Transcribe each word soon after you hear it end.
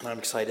I'm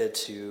excited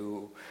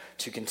to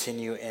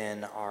continue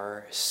in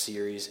our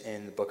series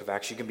in the book of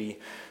Acts. You can be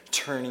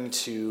turning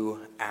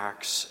to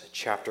Acts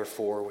chapter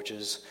 4, which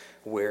is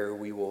where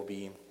we will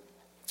be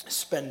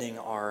spending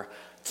our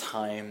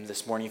time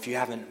this morning. If you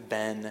haven't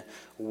been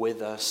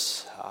with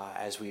us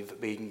as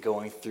we've been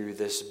going through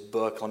this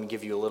book, let me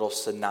give you a little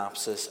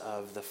synopsis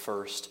of the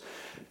first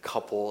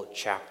couple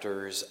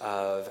chapters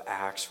of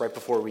Acts. Right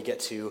before we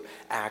get to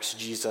Acts,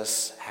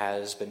 Jesus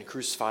has been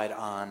crucified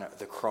on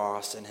the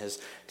cross, and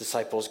his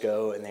disciples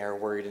go and they are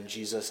worried, and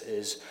Jesus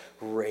is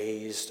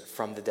raised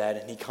from the dead,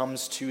 and he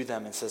comes to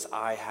them and says,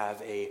 I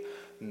have a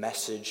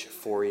message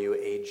for you,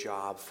 a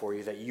job for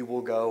you, that you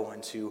will go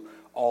into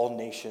all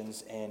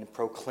nations and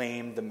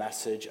proclaim the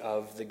message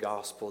of the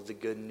gospel, the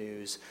good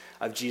news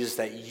of Jesus,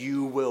 that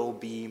you will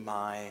be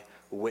my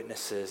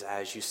witnesses,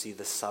 as you see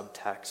the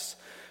subtext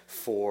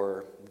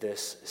for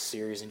this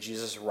series. And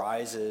Jesus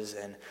rises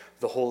and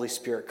the Holy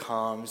Spirit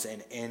comes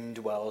and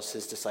indwells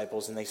his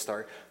disciples, and they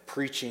start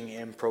preaching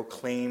and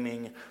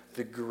proclaiming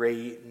the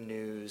great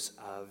news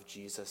of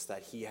Jesus,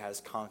 that he has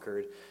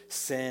conquered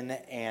sin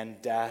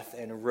and death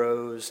and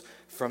rose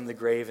from the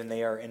grave, and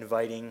they are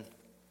inviting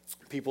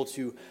people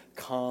to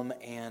come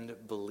and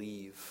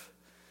believe.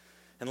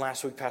 And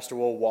last week, Pastor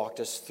Will walked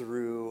us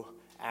through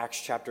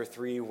Acts chapter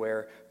 3,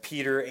 where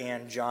Peter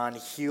and John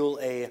heal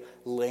a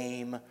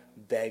lame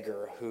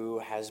beggar who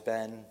has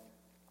been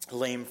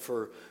lame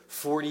for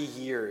 40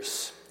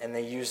 years. And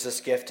they use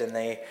this gift and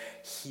they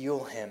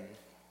heal him,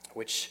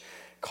 which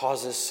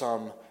causes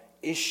some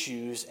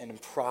issues and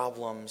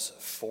problems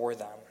for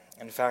them.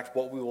 In fact,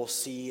 what we will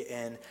see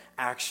in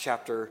Acts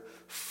chapter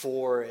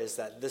 4 is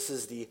that this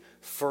is the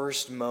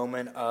first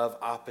moment of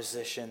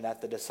opposition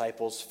that the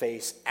disciples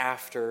face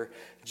after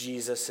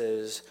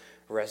Jesus'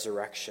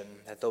 resurrection,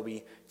 that they'll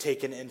be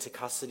taken into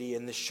custody,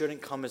 and this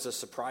shouldn't come as a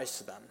surprise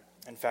to them.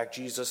 In fact,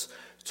 Jesus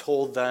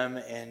told them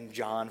in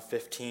John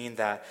 15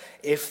 that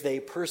if they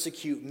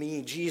persecute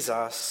me,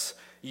 Jesus,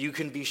 you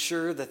can be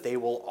sure that they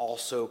will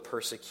also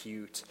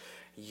persecute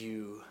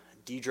you.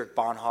 Dietrich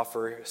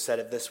Bonhoeffer said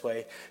it this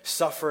way: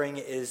 suffering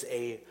is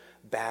a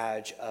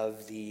badge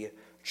of the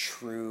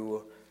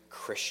true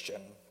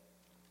Christian.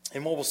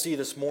 And what we'll see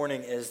this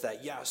morning is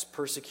that, yes,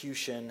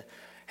 persecution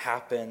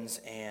happens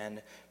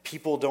and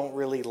people don't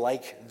really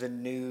like the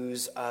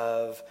news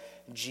of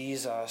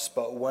Jesus,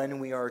 but when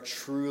we are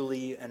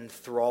truly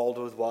enthralled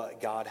with what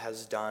God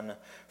has done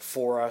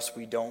for us,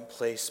 we don't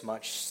place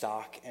much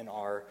stock in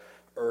our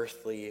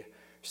earthly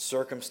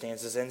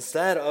circumstances.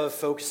 Instead of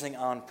focusing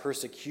on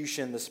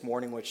persecution this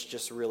morning, which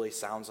just really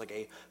sounds like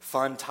a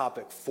fun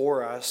topic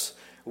for us,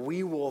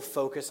 we will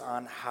focus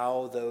on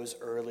how those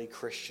early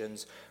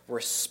Christians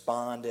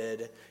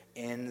responded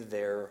in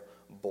their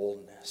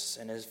boldness.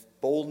 And as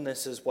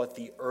boldness is what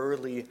the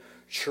early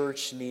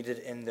church needed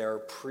in their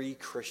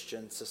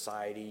pre-Christian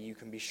society, you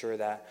can be sure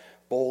that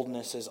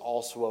boldness is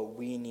also what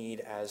we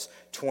need as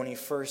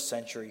 21st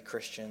century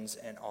Christians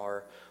in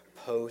our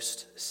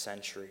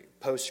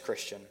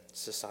post-Christian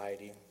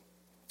society.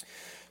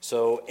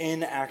 So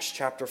in Acts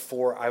chapter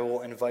 4, I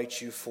will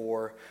invite you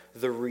for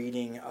the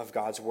reading of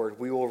God's word.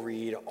 We will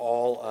read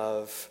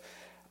most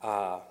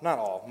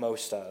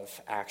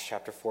of Acts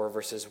chapter 4,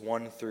 verses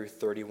 1 through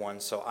 31.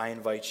 So I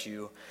invite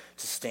you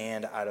to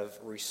stand out of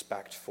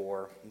respect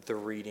for the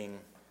reading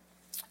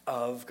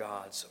of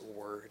God's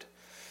word.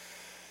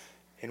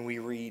 And we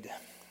read,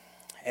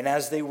 "And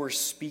as they were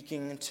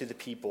speaking to the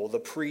people, the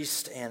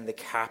priest and the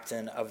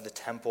captain of the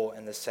temple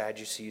and the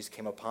Sadducees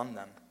came upon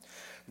them,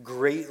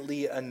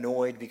 greatly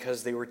annoyed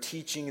because they were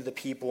teaching the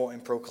people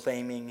and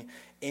proclaiming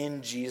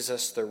in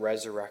Jesus the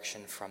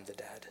resurrection from the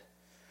dead.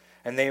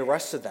 And they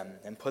arrested them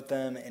and put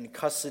them in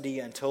custody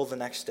until the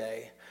next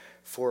day,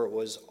 for it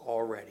was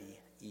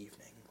already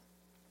evening.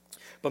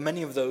 But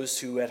many of those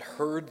who had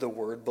heard the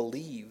word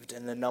believed,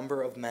 and the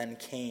number of men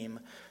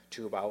came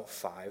to about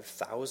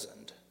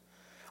 5,000.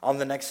 On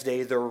the next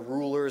day, their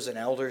rulers and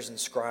elders and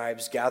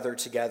scribes gathered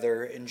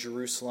together in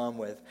Jerusalem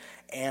with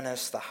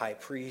Annas the high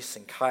priest,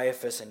 and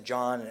Caiaphas, and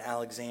John, and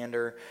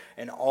Alexander,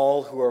 and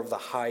all who were of the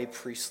high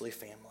priestly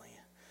family.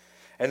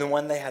 And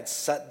when they had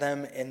set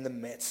them in the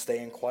midst, they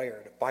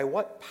inquired, 'By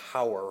what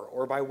power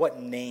or by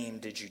what name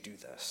did you do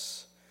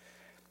this?'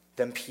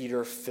 Then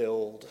Peter,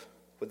 filled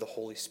with the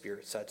Holy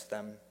Spirit, said to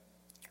them,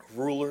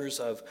 'Rulers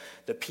of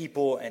the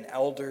people and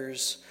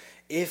elders,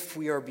 if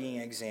we are being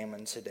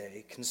examined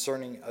today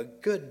concerning a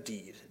good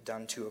deed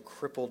done to a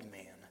crippled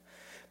man,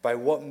 by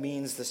what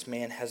means this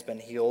man has been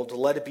healed,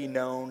 let it be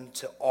known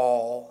to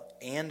all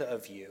and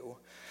of you,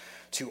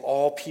 to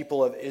all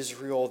people of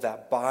Israel,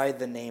 that by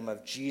the name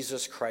of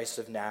Jesus Christ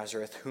of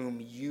Nazareth, whom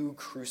you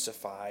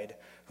crucified,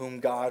 whom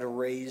God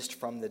raised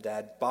from the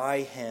dead,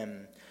 by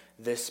him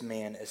this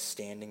man is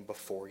standing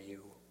before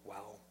you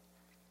well.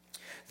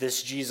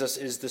 This Jesus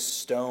is the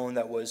stone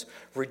that was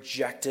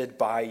rejected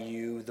by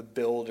you, the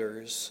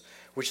builders,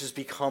 which has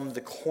become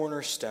the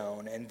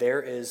cornerstone, and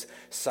there is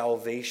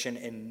salvation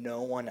in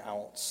no one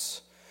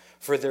else.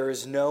 For there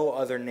is no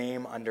other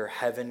name under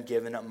heaven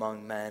given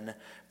among men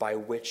by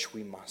which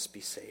we must be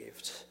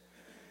saved.'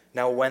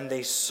 Now when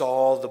they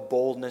saw the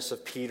boldness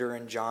of Peter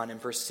and John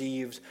and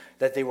perceived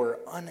that they were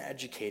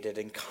uneducated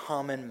and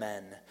common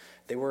men,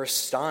 they were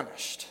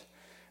astonished,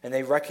 and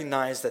they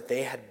recognized that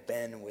they had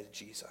been with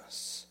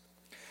Jesus.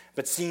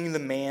 But seeing the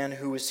man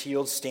who was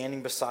healed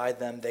standing beside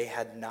them, they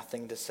had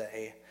nothing to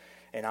say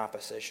in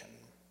opposition.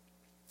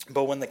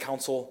 But when the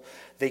council,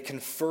 they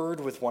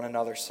conferred with one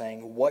another,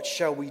 saying, "What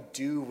shall we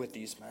do with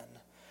these men?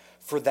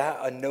 For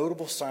that a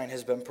notable sign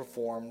has been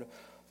performed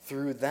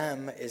through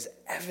them is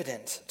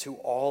evident to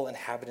all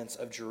inhabitants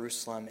of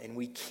Jerusalem, and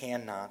we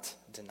cannot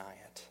deny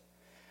it.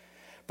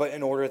 But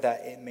in order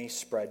that it may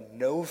spread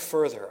no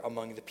further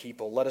among the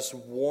people, let us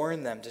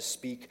warn them to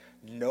speak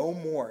no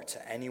more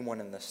to anyone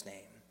in this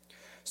name."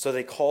 So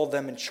they called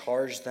them and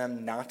charged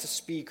them not to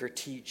speak or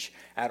teach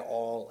at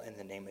all in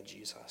the name of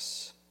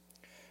Jesus.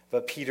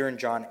 But Peter and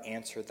John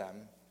answered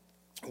them,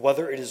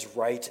 "Whether it is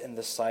right in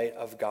the sight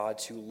of God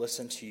to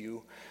listen to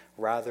you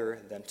rather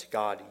than to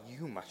God,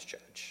 you must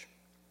judge.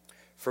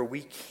 For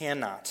we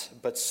cannot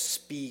but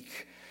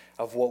speak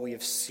of what we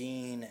have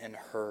seen and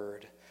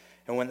heard."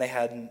 And when they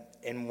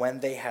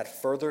had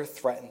further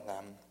threatened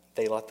them,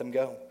 they let them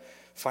go,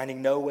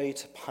 finding no way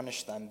to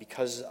punish them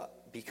because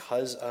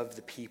of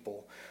the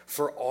people.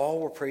 For all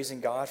were praising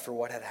God for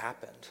what had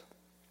happened.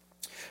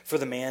 For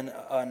the man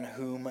on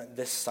whom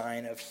this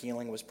sign of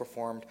healing was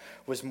performed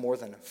was more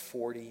than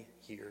 40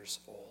 years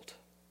old.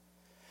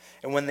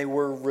 And when they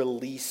were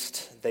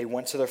released, they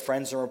went to their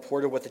friends and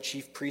reported what the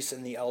chief priests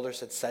and the elders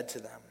had said to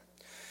them.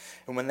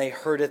 And when they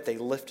heard it, they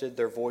lifted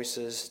their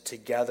voices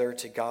together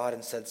to God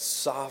and said,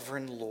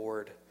 "Sovereign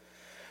Lord,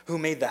 who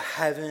made the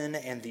heaven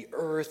and the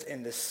earth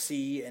and the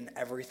sea and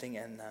everything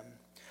in them,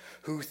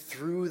 who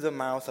through the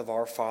mouth of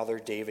our father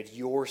David,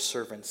 your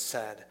servant,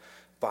 said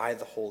by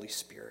the Holy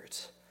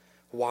Spirit,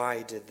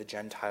 why did the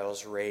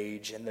Gentiles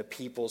rage and the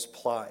peoples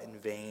plot in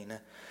vain?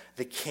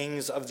 The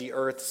kings of the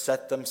earth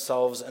set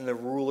themselves, and the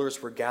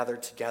rulers were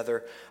gathered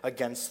together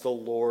against the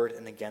Lord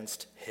and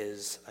against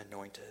his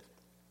anointed.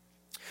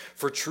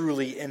 For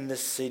truly in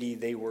this city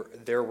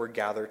there were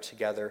gathered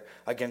together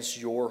against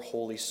your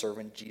holy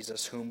servant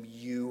Jesus, whom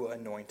you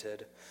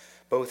anointed,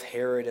 both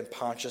Herod and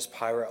Pontius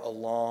Pilate,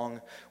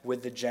 along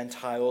with the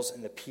Gentiles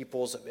and the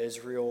peoples of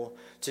Israel,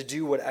 to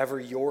do whatever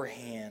your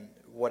hand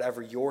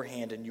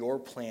and your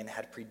plan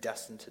had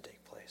predestined to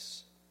take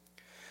place.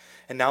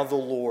 And now the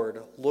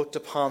Lord looked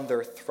upon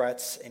their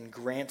threats and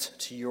grant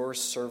to your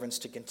servants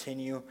to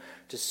continue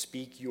to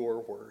speak your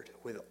word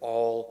with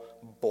all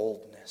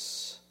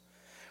boldness,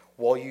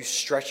 while you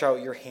stretch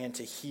out your hand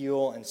to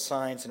heal, and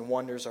signs and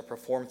wonders are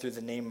performed through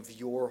the name of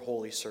your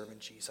holy servant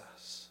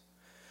Jesus."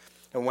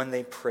 And when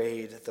they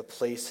prayed, the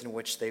place in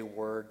which they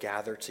were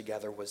gathered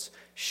together was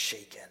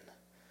shaken,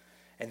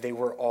 and they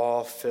were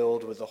all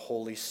filled with the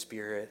Holy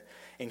Spirit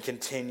and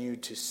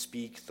continued to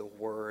speak the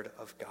word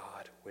of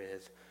God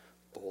with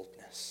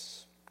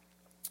boldness.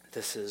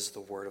 This is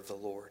the word of the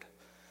Lord.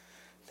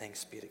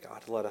 Thanks be to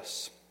God. Let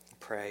us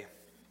pray.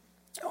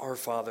 Our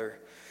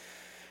Father,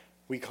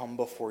 we come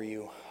before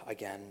you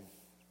again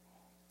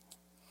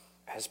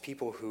as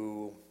people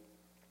who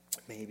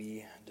may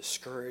be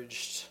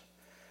discouraged,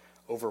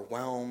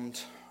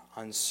 overwhelmed,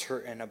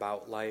 uncertain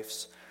about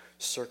life's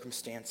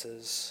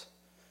circumstances.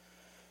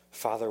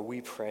 Father, we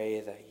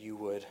pray that you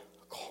would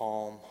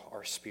calm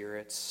our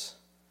spirits,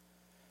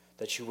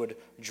 that you would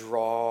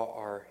draw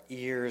our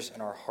ears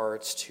and our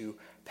hearts to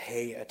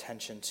pay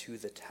attention to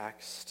the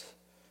text,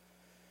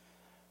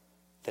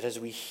 that as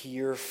we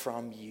hear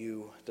from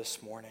you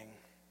this morning,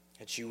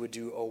 that you would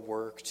do a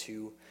work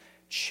to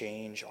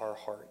change our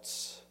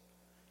hearts,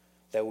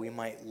 that we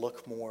might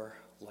look more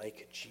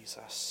like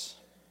Jesus.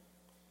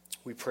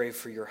 We pray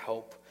for your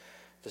help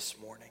this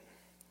morning.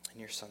 In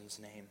your Son's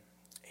name,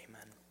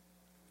 amen.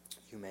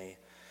 You may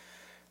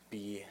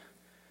be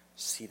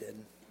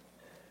seated.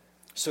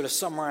 So to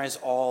summarize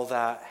all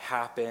that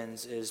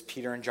happens is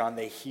Peter and John,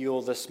 they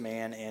heal this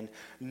man, and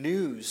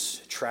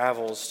news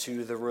travels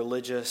to the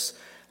religious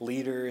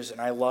leaders. And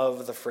I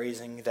love the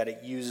phrasing that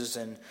it uses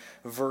in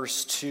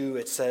verse 2.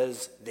 It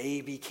says,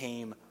 they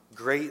became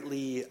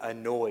greatly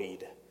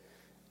annoyed,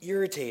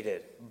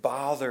 irritated,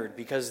 bothered,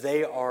 because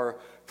they are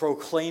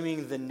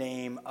proclaiming the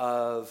name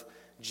of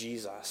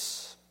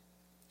Jesus.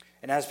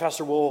 And as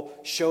Pastor Will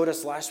showed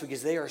us last week,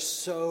 is they are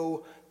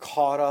so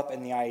caught up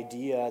in the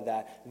idea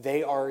that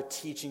they are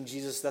teaching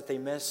Jesus that they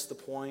miss the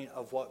point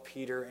of what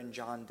Peter and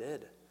John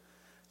did.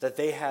 That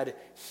they had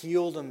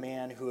healed a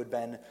man who had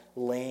been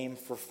lame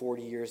for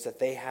 40 years, that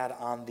they had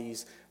on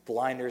these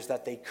blinders,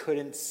 that they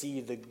couldn't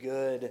see the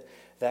good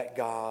that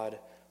God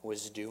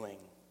was doing.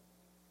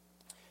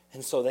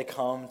 And so they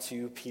come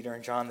to Peter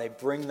and John, they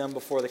bring them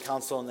before the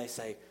council, and they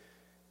say,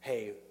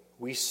 hey,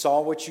 we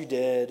saw what you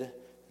did. And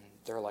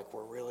they're like,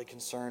 we're really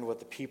concerned what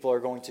the people are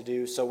going to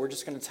do, so we're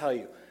just going to tell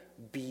you,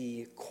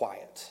 be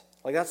quiet.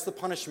 Like, that's the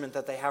punishment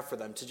that they have for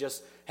them, to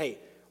just, hey,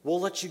 we'll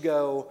let you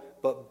go,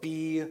 but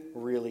be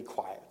really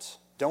quiet.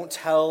 Don't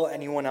tell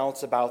anyone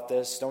else about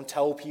this. Don't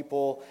tell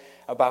people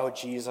about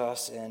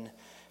Jesus. And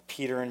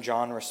Peter and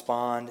John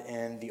respond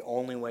in the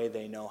only way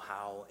they know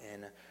how,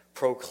 in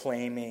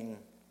proclaiming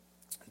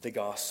the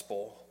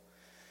gospel.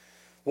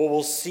 What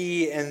we'll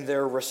see in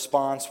their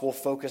response, we'll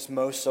focus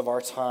most of our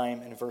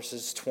time in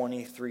verses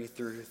 23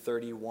 through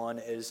 31,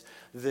 is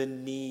the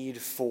need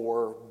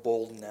for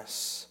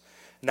boldness,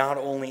 not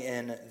only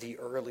in the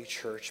early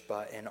church,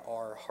 but in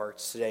our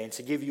hearts today. And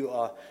to give you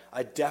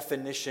a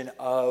definition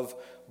of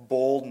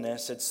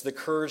boldness, it's the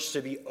courage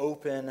to be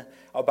open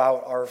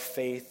about our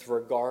faith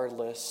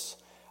regardless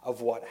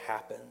of what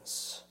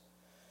happens.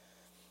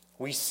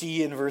 We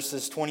see in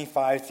verses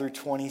 25 through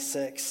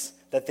 26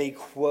 that they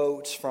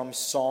quote from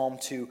Psalm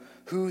 2,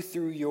 who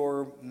through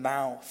your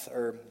mouth,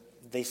 or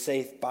they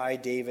say by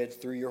David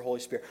through your Holy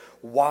Spirit,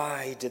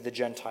 why did the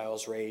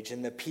Gentiles rage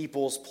and the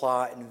peoples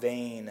plot in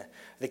vain?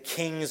 The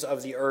kings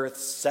of the earth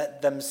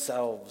set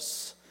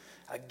themselves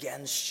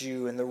against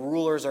you, and the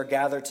rulers are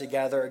gathered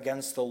together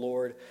against the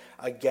Lord,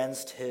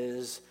 against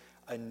his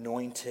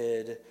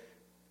anointed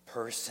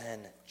person,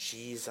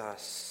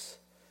 Jesus.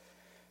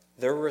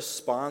 Their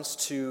response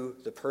to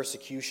the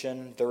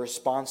persecution, their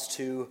response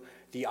to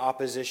the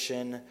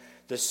opposition,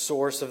 the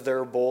source of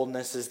their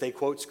boldness is they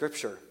quote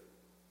Scripture,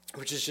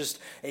 which is just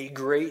a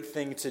great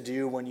thing to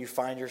do when you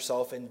find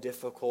yourself in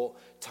difficult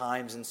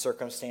times and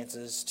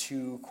circumstances,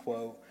 to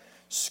quote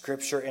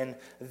Scripture. And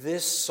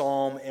this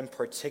psalm in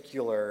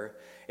particular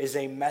is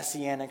a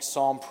messianic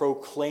psalm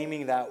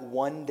proclaiming that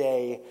one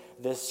day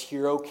this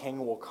hero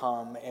king will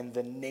come and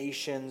the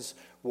nations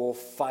will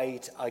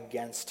fight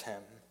against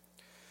him.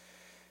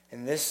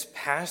 In this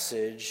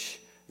passage,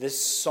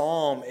 this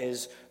psalm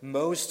is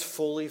most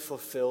fully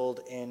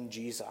fulfilled in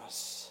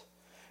Jesus.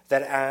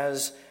 That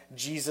as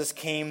Jesus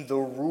came, the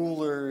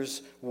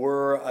rulers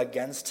were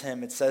against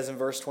him. It says in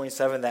verse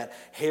 27 that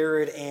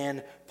Herod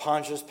and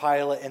Pontius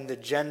Pilate and the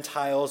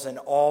Gentiles and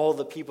all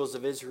the peoples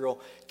of Israel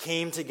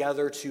came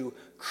together to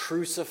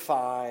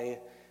crucify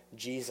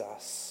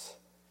Jesus.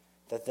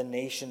 That the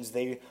nations,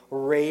 they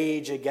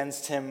rage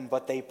against him,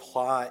 but they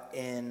plot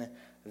in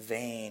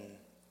vain.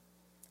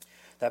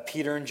 That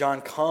Peter and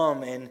John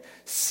come and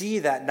see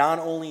that not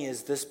only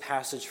is this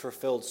passage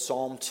fulfilled,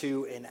 Psalm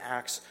 2 in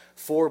Acts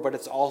 4, but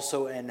it's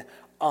also an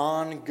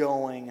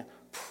ongoing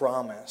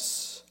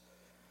promise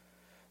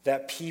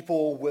that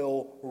people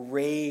will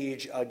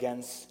rage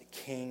against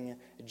King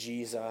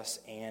Jesus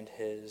and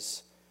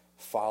his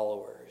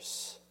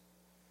followers.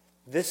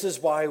 This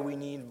is why we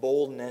need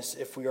boldness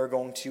if we are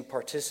going to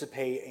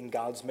participate in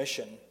God's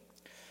mission.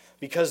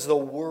 Because the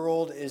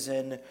world is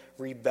in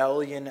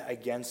rebellion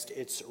against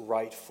its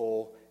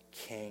rightful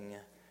king,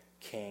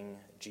 King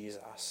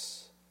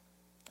Jesus.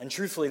 And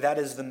truthfully, that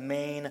is the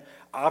main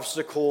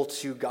obstacle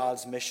to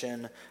God's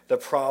mission, the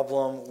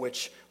problem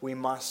which we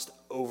must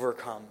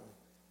overcome.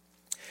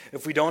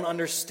 If we don't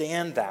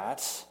understand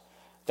that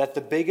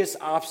the biggest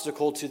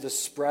obstacle to the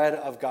spread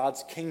of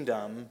God's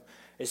kingdom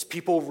is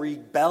people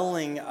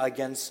rebelling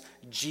against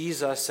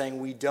Jesus, saying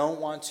we don't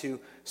want to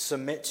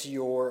submit to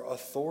your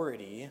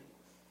authority,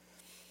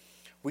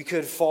 we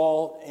could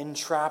fall in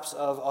traps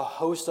of a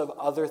host of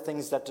other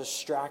things that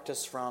distract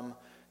us from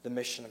the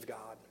mission of God.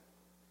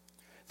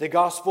 The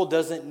gospel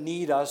doesn't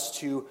need us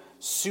to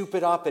soup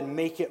it up and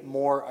make it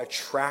more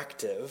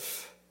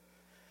attractive.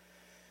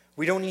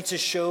 We don't need to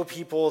show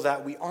people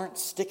that we aren't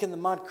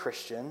stick-in-the-mud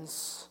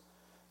Christians,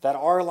 that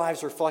our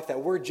lives reflect that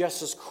we're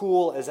just as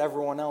cool as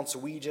everyone else.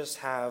 We just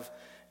have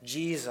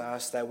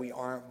Jesus, that we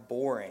aren't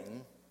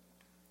boring.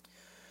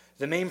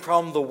 The main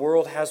problem the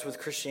world has with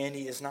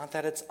Christianity is not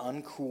that it's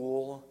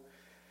uncool.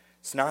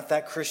 It's not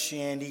that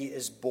Christianity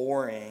is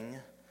boring,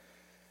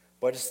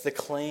 but it's the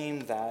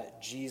claim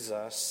that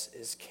Jesus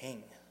is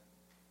king.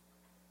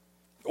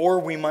 Or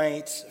we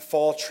might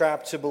fall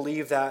trapped to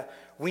believe that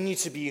we need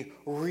to be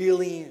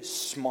really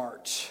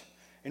smart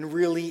and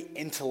really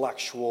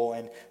intellectual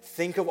and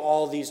think of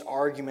all these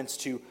arguments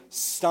to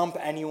stump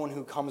anyone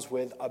who comes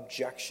with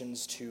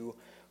objections to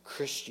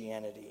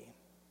Christianity.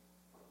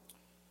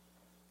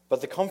 But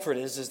the comfort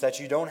is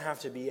that you don't have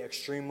to be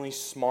extremely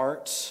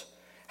smart,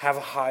 have a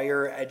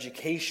higher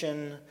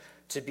education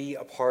to be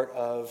a part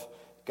of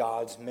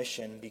God's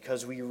mission,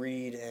 because we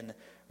read in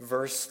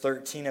verse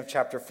 13 of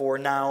chapter 4,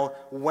 now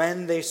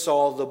when they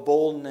saw the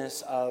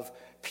boldness of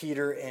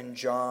Peter and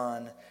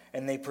John,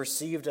 and they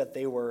perceived that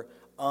they were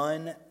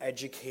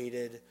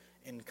uneducated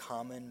and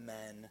common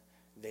men,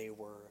 they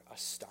were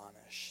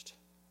astonished.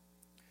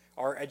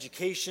 Our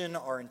education,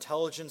 our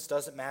intelligence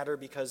doesn't matter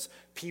because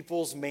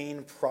people's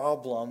main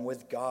problem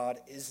with God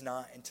is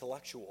not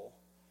intellectual.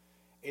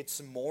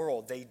 It's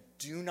moral. They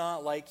do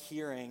not like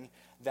hearing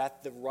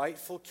that the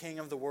rightful king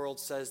of the world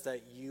says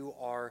that you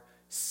are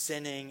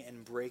sinning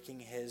and breaking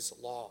his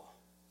law.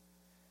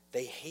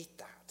 They hate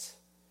that.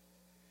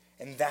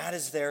 And that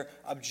is their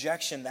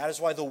objection. That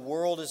is why the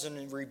world is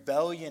in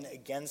rebellion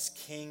against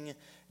King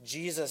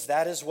Jesus.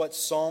 That is what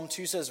Psalm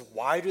 2 says.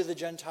 Why do the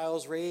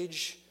Gentiles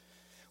rage?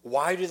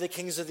 Why do the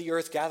kings of the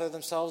earth gather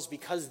themselves?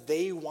 Because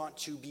they want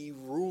to be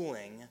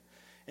ruling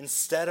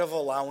instead of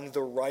allowing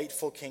the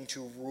rightful king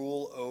to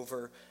rule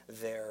over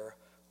their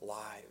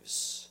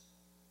lives.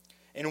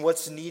 And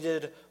what's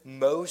needed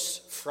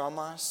most from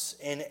us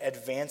in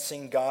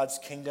advancing God's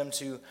kingdom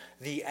to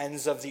the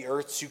ends of the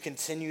earth, to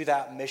continue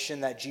that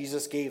mission that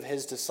Jesus gave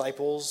his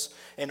disciples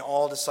and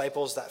all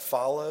disciples that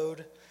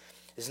followed,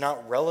 is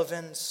not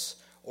relevance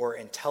or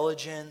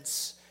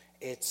intelligence,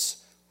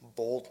 it's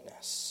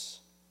boldness.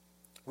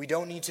 We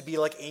don't need to be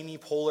like Amy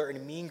Poehler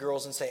and Mean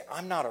Girls and say,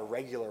 I'm not a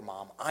regular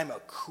mom, I'm a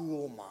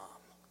cool mom.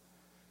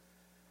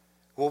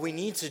 What we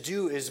need to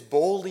do is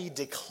boldly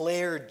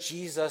declare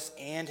Jesus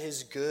and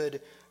his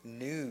good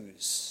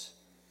news.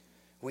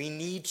 We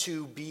need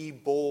to be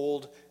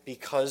bold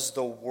because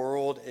the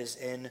world is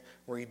in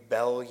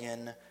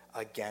rebellion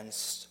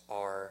against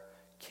our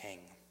King.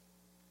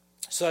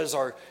 So that is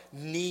our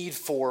need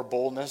for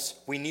boldness.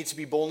 We need to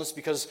be boldness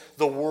because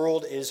the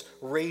world is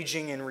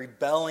raging and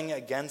rebelling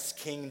against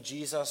King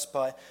Jesus,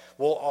 but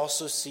we'll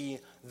also see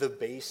the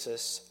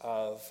basis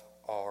of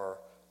our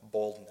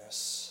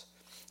boldness.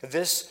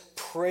 This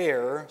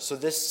prayer, so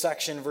this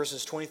section,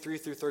 verses 23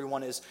 through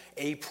 31, is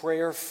a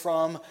prayer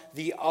from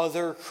the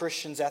other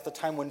Christians at the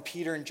time when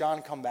Peter and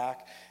John come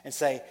back and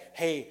say,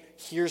 hey,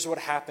 here's what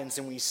happens,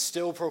 and we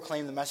still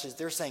proclaim the message.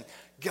 They're saying,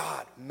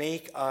 God,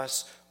 make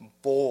us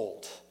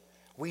bold.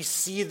 We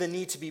see the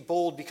need to be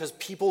bold because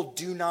people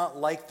do not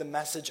like the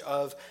message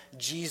of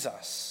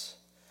Jesus.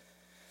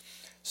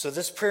 So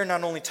this prayer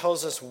not only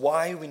tells us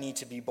why we need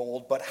to be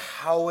bold, but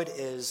how it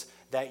is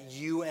that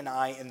you and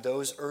I and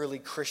those early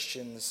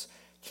Christians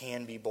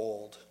can be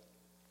bold.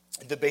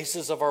 The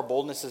basis of our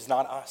boldness is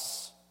not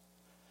us.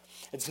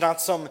 It's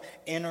not some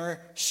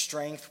inner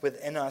strength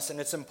within us, and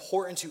it's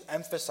important to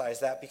emphasize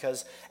that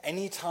because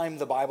anytime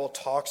the Bible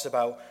talks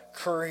about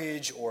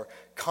courage or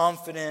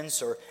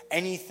confidence or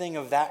anything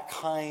of that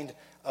kind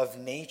of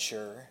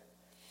nature,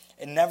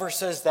 it never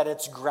says that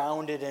it's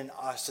grounded in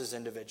us as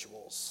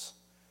individuals.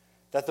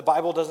 That the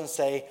Bible doesn't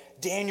say,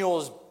 Daniel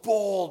is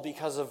bold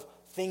because of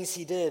things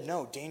he did.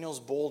 No, Daniel's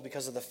bold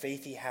because of the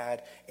faith he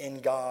had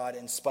in God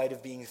in spite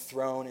of being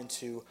thrown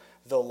into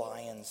the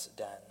lion's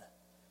den.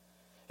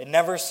 It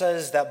never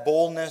says that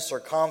boldness or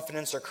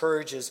confidence or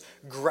courage is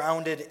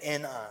grounded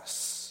in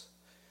us.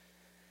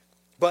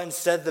 But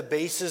instead, the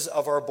basis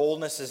of our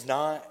boldness is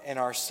not in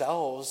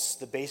ourselves.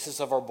 The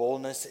basis of our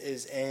boldness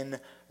is in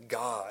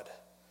God.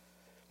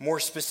 More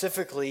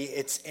specifically,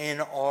 it's in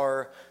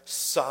our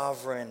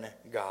sovereign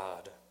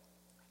God.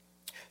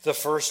 The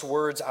first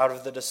words out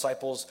of the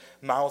disciples'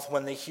 mouth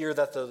when they hear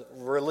that the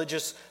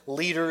religious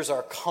leaders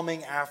are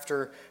coming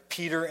after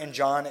Peter and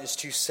John is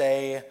to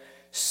say,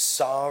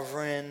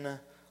 Sovereign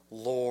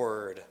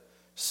Lord,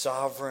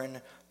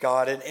 Sovereign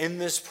God. And in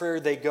this prayer,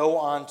 they go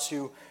on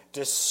to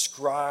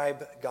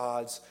describe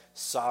God's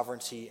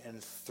sovereignty in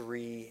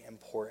three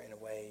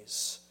important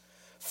ways.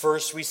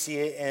 First, we see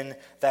it in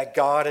that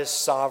God is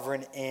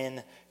sovereign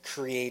in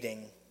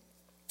creating.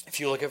 If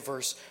you look at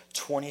verse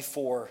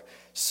 24,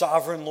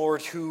 Sovereign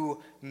Lord,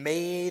 who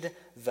made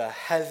the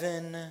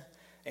heaven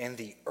and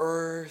the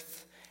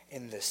earth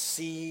and the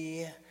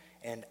sea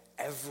and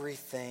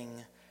everything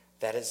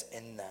that is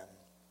in them.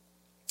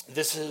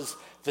 This is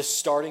the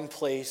starting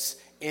place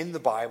in the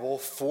Bible,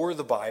 for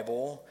the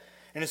Bible,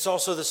 and it's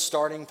also the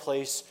starting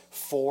place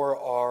for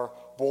our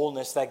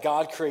boldness, that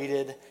God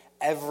created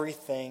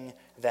everything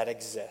that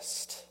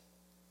exists.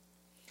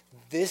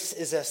 This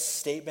is a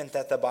statement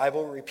that the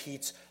Bible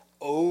repeats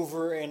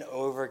over and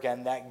over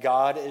again, that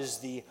God is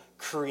the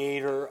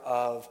creator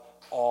of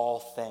all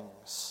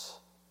things.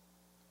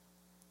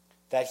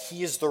 That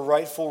he is the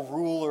rightful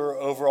ruler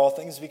over all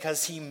things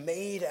because he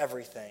made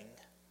everything.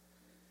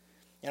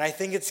 And I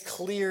think it's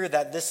clear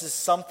that this is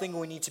something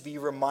we need to be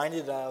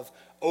reminded of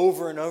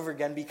over and over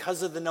again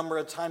because of the number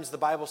of times the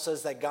Bible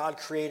says that God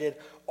created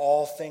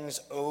all things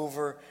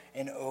over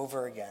and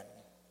over again.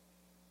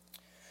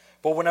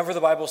 But whenever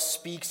the Bible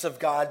speaks of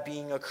God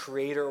being a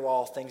creator of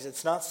all things,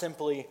 it's not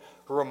simply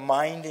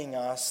reminding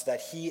us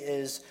that he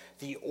is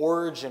the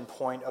origin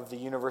point of the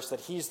universe, that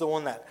he's the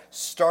one that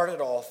started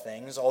all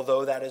things,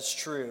 although that is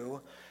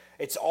true.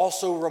 It's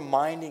also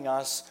reminding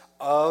us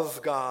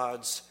of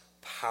God's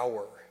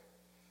power.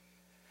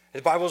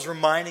 The Bible is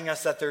reminding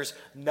us that there's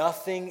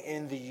nothing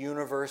in the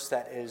universe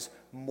that is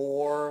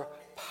more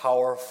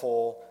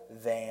powerful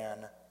than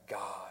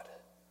God.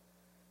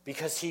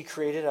 Because he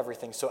created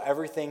everything. So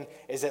everything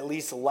is at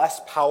least less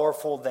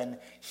powerful than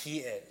he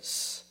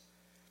is.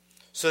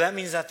 So that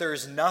means that there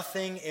is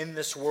nothing in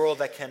this world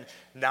that can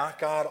knock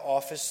God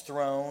off his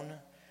throne.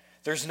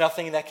 There's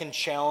nothing that can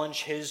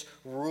challenge his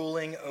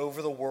ruling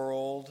over the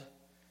world.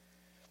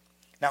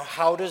 Now,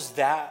 how does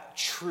that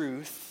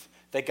truth,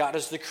 that God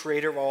is the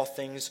creator of all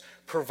things,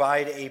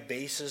 provide a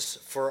basis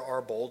for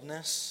our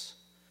boldness?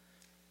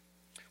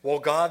 Well,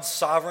 God's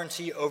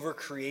sovereignty over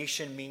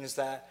creation means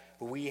that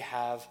we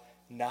have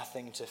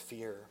nothing to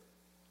fear.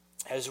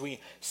 As we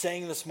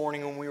sang this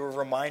morning when we were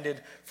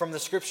reminded from the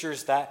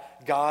scriptures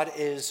that God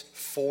is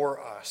for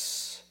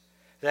us,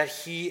 that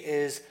he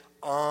is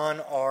on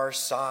our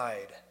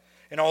side.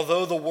 And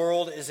although the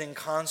world is in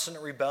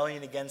constant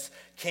rebellion against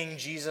King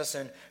Jesus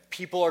and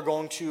people are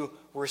going to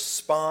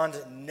respond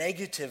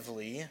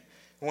negatively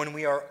when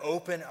we are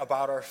open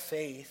about our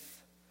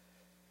faith,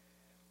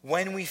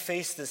 when we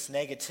face this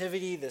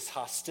negativity, this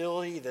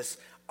hostility, this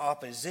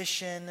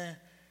opposition,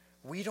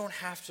 we don't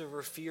have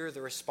to fear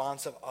the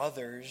response of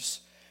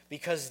others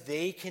because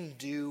they can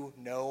do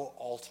no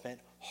ultimate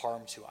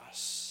harm to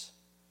us.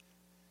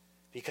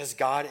 Because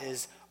God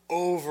is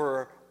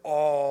over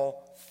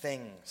all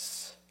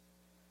things.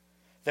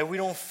 That we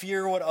don't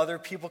fear what other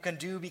people can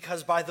do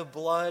because by the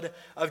blood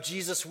of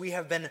Jesus we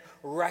have been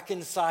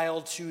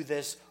reconciled to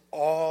this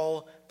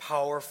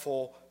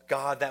all-powerful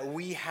God, that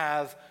we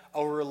have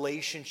a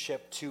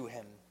relationship to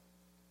him.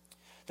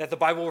 That the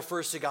Bible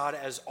refers to God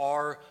as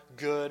our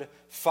good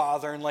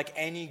Father, and like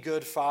any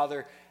good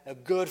father, a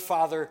good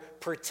father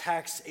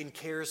protects and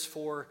cares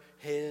for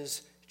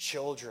his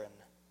children.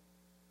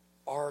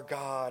 Our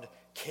God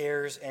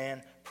cares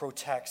and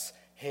protects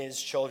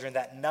his children,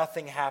 that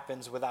nothing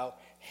happens without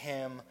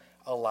him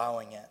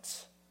allowing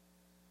it.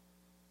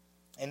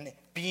 And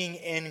being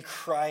in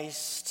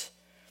Christ,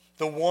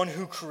 the one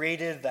who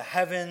created the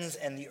heavens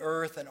and the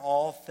earth and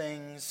all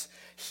things,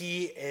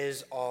 he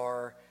is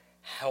our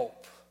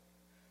help.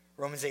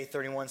 Romans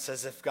 8:31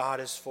 says, if God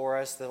is for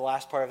us, the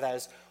last part of that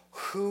is,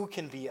 who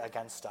can be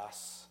against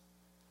us?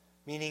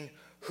 Meaning,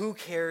 who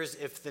cares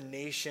if the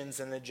nations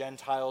and the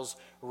Gentiles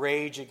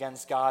rage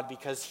against God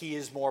because he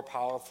is more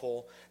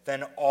powerful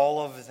than all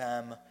of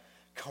them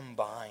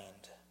combined?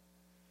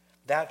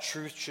 That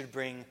truth should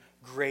bring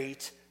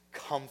great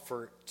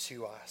comfort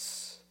to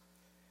us.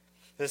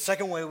 The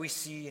second way we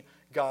see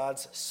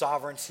God's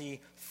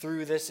sovereignty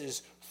through this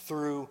is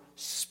through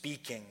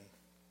speaking.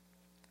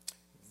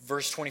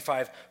 Verse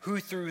 25, who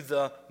through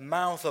the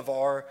mouth of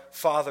our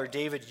father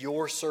David,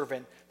 your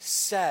servant,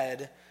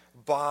 said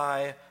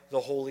by the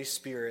Holy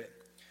Spirit.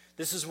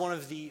 This is one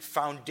of the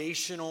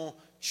foundational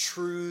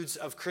truths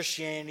of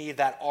Christianity,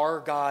 that our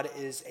God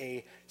is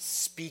a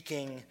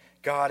speaking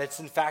God. It's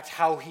in fact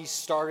how he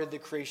started the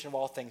creation of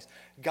all things.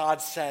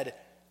 God said,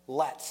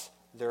 let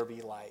there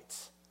be light.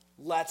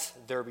 Let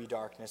there be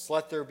darkness.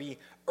 Let there be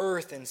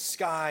earth and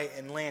sky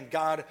and land.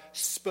 God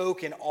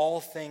spoke and all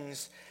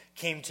things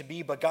came to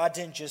be. But God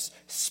didn't just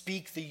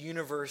speak the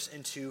universe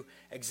into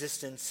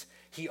existence.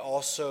 He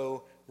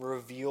also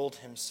revealed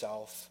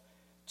himself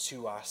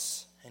to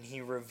us. And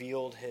he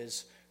revealed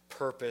his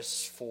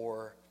purpose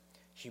for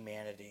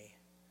humanity.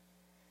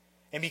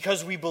 And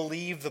because we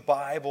believe the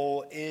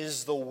Bible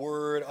is the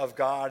Word of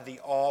God, the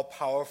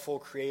all-powerful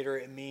Creator,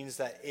 it means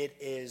that it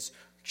is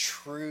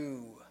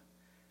true,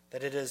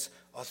 that it is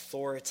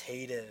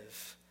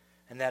authoritative,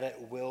 and that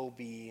it will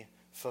be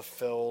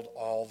fulfilled,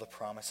 all the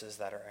promises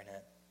that are in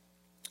it.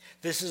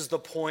 This is the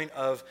point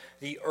of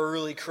the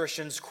early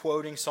Christians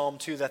quoting Psalm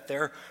 2, that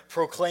they're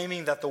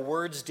proclaiming that the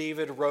words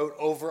David wrote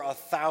over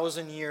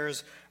 1,000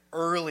 years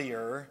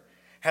earlier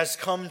has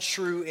come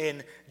true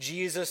in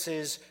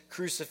Jesus'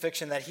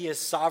 crucifixion, that he has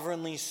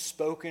sovereignly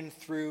spoken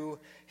through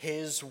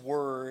his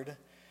word.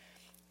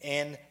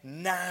 And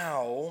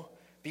now,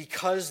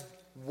 because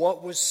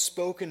what was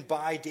spoken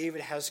by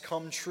David has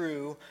come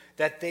true,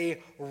 that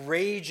they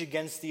rage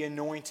against the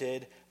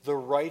anointed, the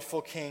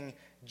rightful king,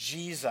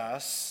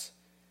 Jesus,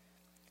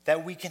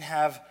 that we can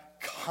have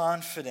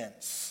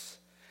confidence.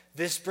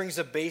 This brings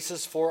a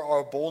basis for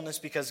our boldness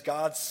because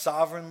God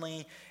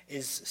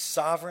is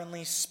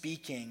sovereignly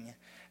speaking,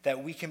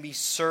 that we can be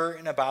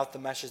certain about the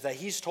message, that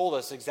he's told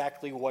us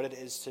exactly what it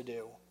is to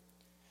do.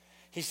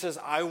 He says,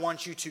 I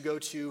want you to go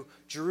to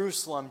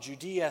Jerusalem,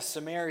 Judea,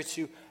 Samaria,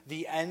 to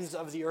the ends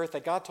of the earth.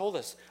 That God told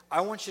us, I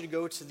want you to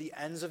go to the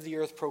ends of the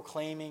earth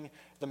proclaiming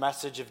the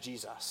message of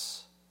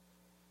Jesus.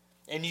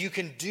 And you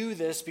can do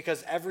this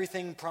because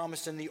everything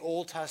promised in the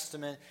Old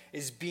Testament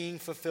is being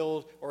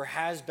fulfilled or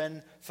has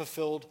been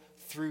fulfilled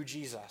through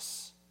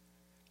Jesus.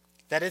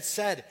 That it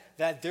said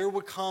that there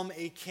would come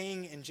a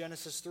king in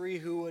Genesis 3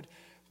 who would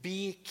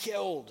be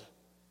killed,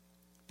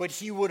 but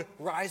he would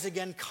rise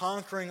again,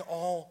 conquering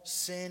all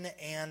sin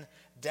and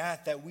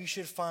death, that we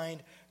should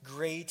find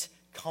great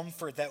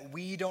comfort, that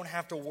we don't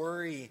have to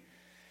worry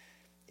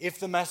if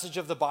the message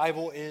of the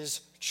Bible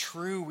is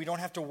true. We don't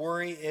have to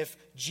worry if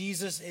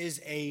Jesus is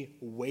a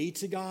way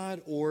to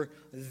God or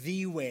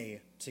the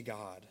way to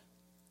God.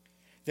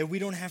 That we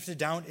don't have to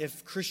doubt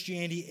if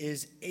Christianity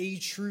is a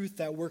truth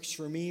that works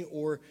for me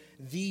or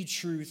the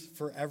truth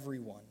for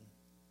everyone.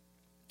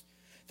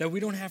 That we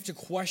don't have to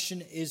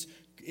question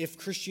if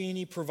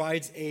Christianity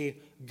provides a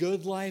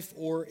good life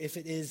or if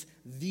it is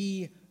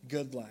the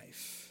good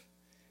life.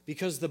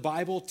 Because the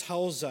Bible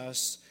tells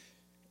us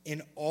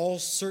in all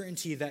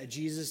certainty that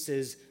Jesus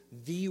is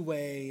the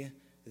way,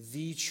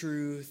 the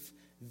truth,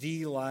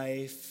 the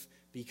life,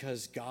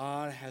 because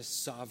God has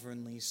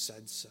sovereignly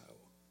said so.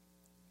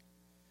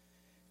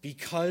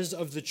 Because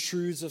of the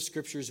truths of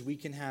Scriptures, we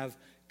can have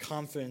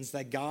confidence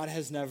that God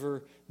has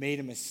never made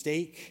a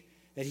mistake,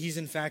 that he's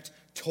in fact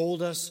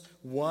told us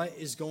what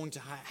is going to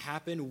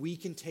happen. We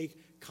can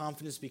take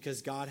confidence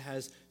because God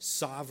has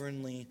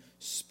sovereignly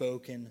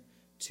spoken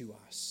to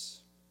us.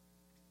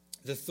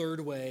 The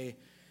third way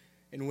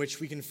in which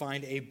we can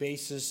find a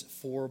basis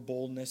for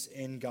boldness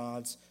in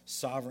God's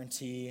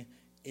sovereignty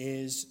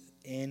is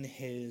in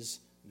his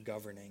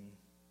governing.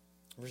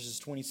 Verses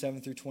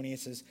 27 through 28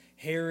 says,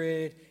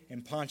 Herod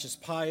and Pontius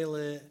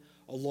Pilate,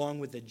 along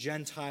with the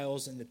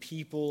Gentiles and the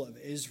people of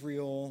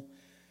Israel,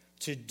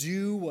 to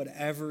do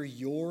whatever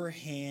your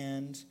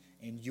hand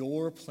and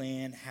your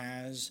plan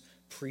has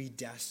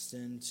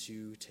predestined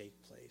to take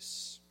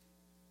place.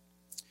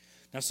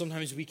 Now,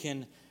 sometimes we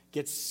can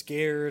get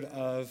scared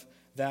of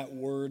that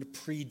word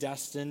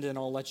predestined, and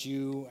I'll let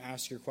you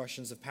ask your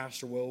questions of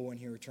Pastor Will when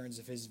he returns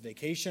of his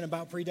vacation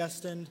about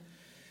predestined.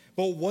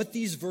 But what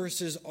these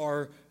verses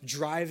are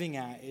driving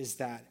at is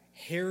that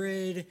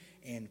Herod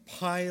and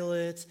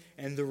Pilate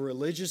and the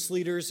religious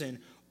leaders and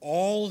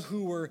all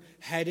who were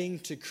heading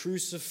to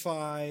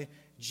crucify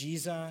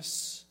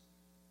Jesus,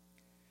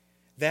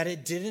 that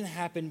it didn't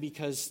happen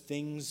because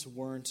things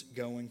weren't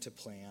going to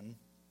plan.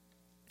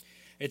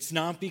 It's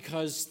not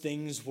because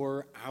things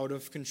were out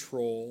of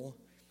control.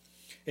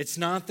 It's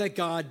not that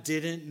God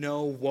didn't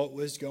know what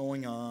was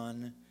going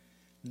on.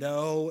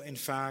 No, in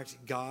fact,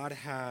 God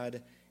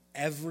had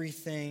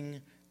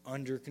everything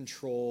under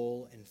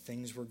control and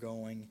things were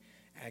going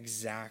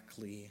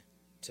exactly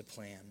to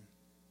plan.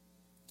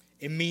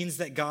 It means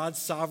that God's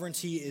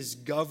sovereignty is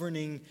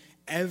governing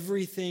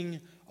everything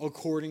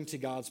according to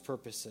God's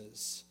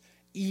purposes.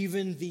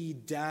 Even the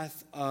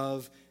death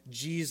of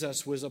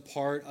Jesus was a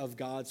part of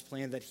God's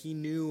plan, that he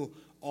knew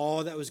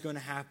all that was going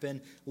to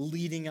happen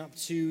leading up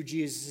to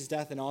Jesus'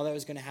 death and all that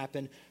was going to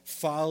happen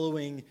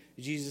following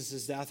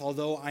Jesus' death.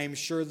 Although I am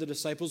sure the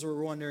disciples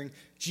were wondering,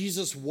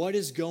 Jesus, what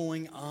is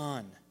going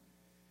on?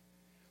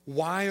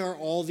 Why are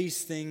all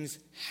these things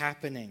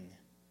happening?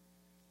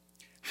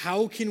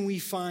 How can we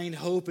find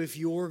hope if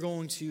you're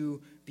going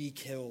to be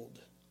killed?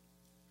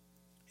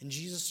 And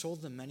Jesus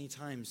told them many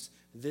times,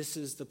 this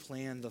is the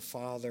plan the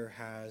Father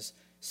has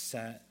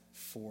set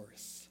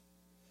forth.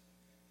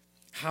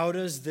 How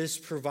does this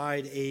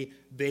provide a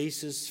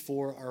basis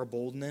for our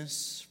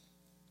boldness?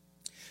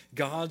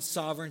 God's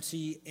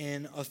sovereignty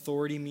and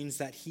authority means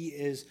that he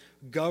is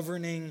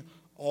governing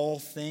all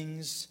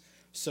things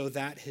so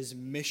that his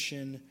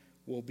mission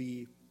will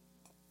be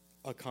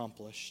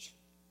accomplished.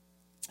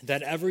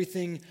 That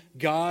everything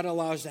God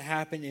allows to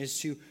happen is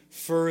to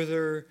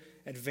further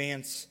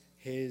advance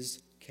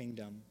his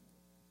kingdom.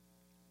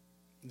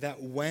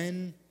 That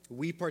when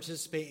we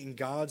participate in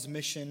God's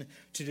mission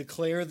to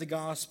declare the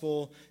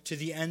gospel to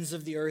the ends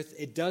of the earth,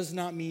 it does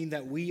not mean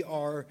that we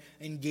are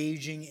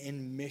engaging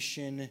in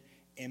mission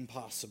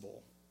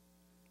impossible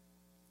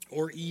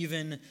or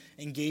even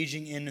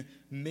engaging in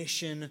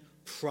mission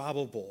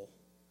probable.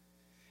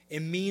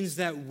 It means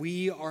that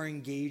we are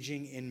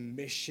engaging in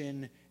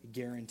mission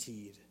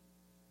guaranteed.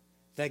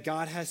 That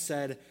God has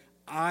said,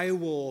 I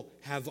will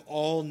have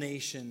all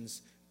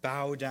nations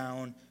bow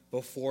down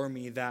before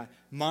me, that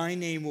my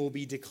name will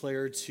be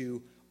declared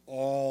to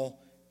all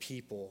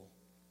people.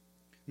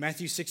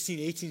 Matthew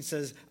 16:18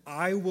 says,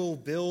 I will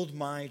build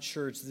my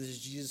church, this is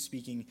Jesus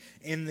speaking,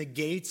 and the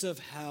gates of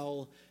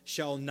hell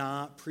shall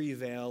not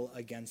prevail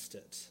against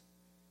it.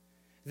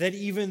 That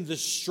even the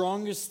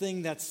strongest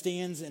thing that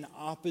stands in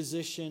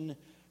opposition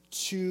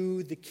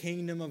to the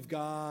kingdom of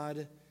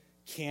God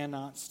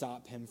cannot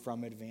stop him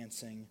from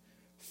advancing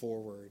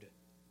forward.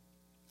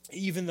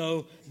 Even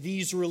though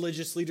these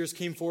religious leaders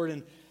came forward,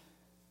 and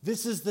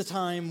this is the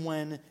time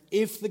when,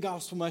 if the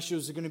gospel message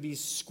is going to be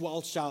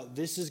squelched out,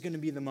 this is going to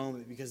be the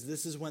moment, because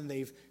this is when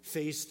they've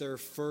faced their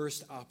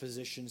first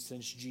opposition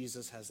since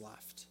Jesus has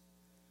left.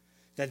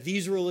 That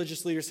these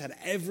religious leaders had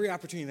every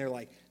opportunity. They're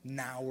like,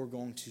 now we're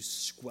going to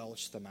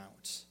squelch them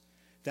out.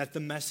 That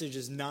the message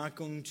is not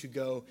going to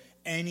go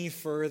any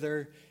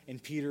further.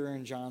 And Peter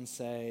and John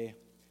say,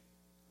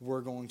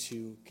 we're going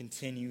to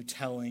continue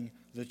telling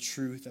the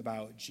truth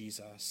about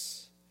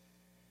Jesus.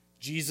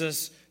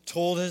 Jesus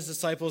told his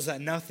disciples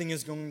that nothing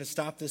is going to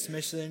stop this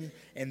mission,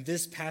 and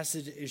this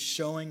passage is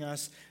showing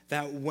us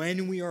that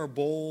when we are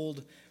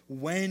bold,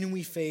 when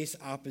we face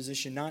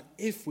opposition, not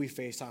if we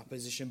face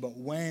opposition, but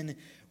when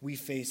we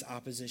face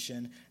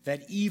opposition,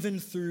 that even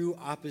through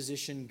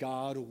opposition,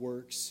 God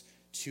works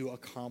to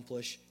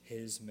accomplish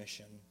his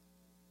mission.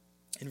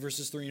 In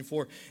verses 3 and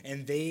 4,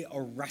 and they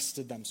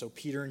arrested them. So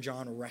Peter and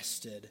John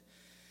arrested.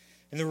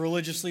 And the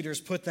religious leaders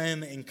put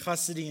them in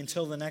custody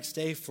until the next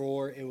day,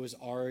 for it was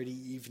already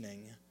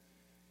evening.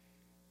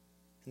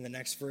 In the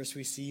next verse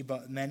we see,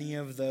 but many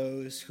of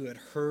those who had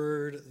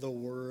heard the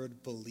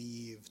word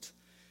believed,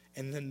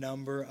 and the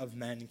number of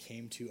men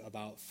came to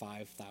about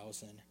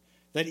 5,000.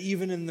 That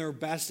even in their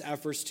best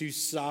efforts to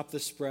stop the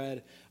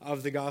spread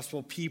of the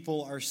gospel,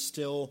 people are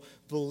still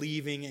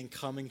believing and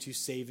coming to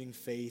saving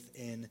faith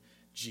in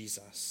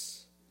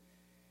Jesus.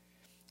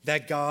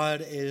 That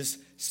God is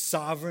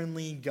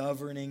sovereignly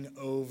governing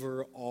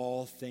over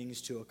all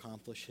things to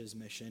accomplish his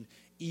mission,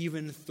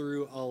 even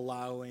through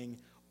allowing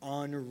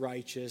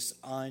unrighteous,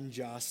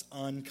 unjust,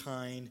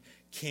 unkind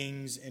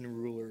kings and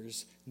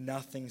rulers.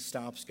 Nothing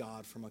stops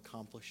God from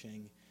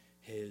accomplishing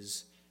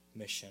his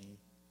mission.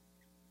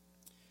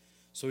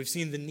 So we've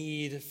seen the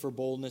need for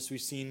boldness.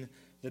 We've seen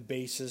the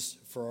basis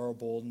for our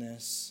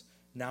boldness.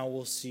 Now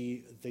we'll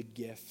see the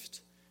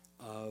gift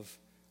of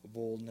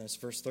boldness.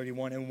 Verse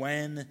 31, and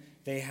when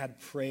they had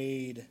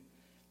prayed,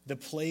 The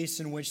place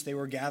in which they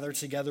were gathered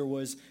together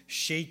was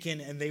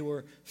shaken, and they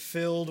were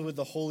filled with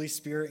the Holy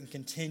Spirit and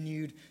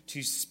continued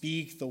to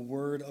speak the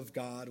word of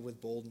God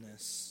with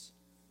boldness.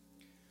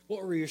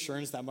 What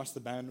reassurance that must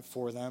have been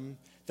for them,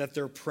 that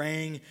they're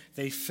praying,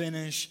 they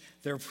finish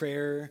their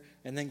prayer,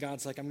 and then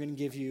God's like, I'm going to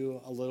give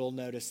you a little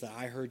notice that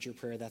I heard your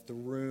prayer, that the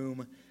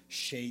room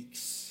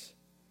shakes.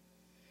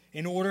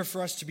 In order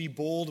for us to be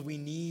bold, we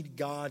need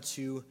God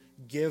to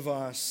give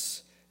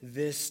us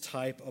this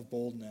type of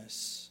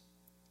boldness.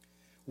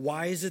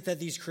 Why is it that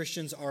these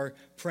Christians are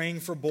praying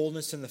for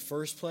boldness in the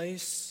first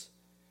place?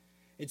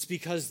 It's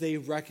because they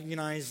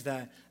recognize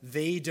that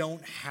they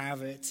don't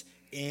have it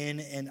in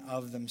and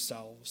of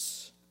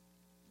themselves.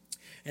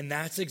 And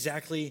that's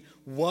exactly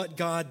what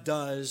God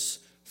does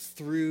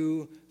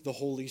through the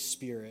Holy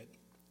Spirit.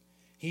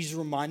 He's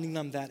reminding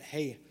them that,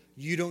 hey,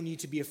 you don't need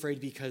to be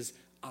afraid because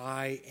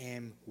I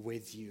am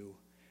with you.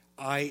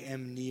 I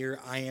am near.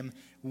 I am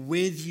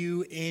with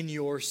you in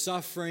your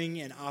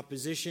suffering and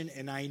opposition,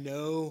 and I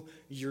know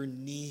your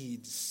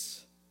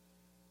needs.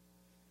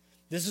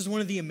 This is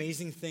one of the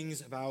amazing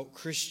things about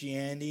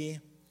Christianity,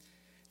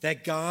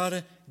 that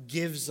God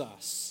gives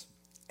us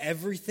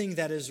everything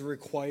that is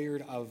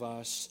required of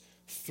us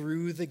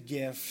through the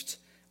gift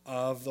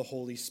of the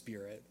Holy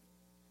Spirit.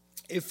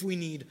 If we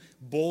need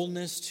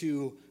boldness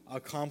to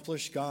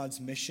accomplish God's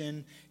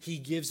mission, He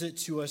gives it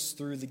to us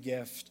through the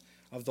gift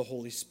of the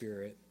Holy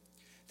Spirit.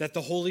 That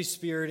the Holy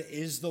Spirit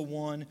is the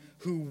one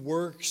who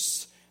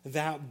works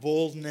that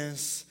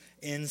boldness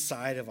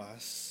inside of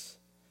us.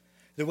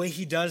 The way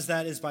He does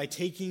that is by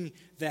taking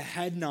the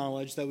head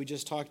knowledge that we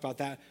just talked about,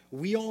 that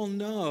we all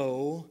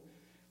know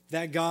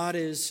that God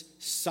is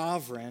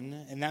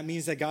sovereign, and that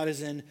means that God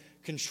is in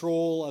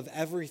control of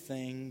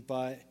everything,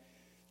 but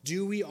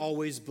do we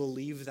always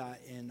believe that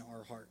in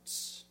our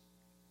hearts?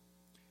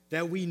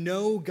 That we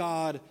know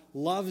God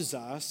loves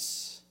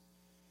us,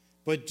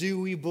 but do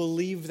we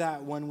believe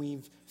that when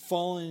we've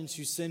fallen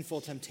into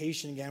sinful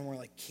temptation again, we're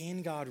like,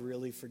 can God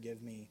really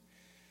forgive me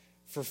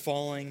for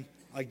falling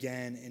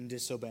again and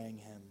disobeying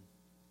Him?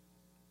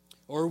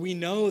 Or we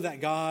know that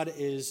God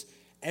is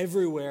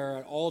everywhere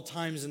at all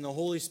times and the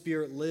Holy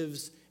Spirit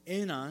lives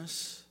in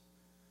us,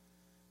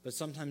 but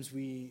sometimes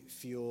we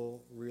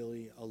feel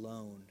really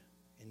alone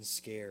and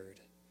scared.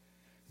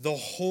 The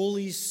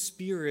Holy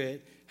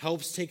Spirit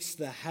helps takes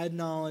the head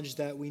knowledge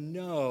that we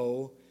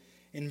know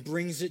and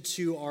brings it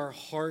to our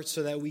hearts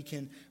so that we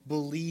can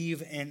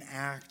believe and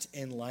act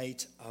in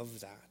light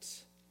of that.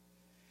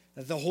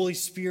 That the Holy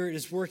Spirit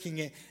is working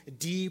it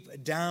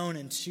deep down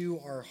into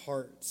our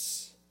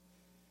hearts.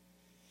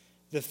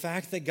 The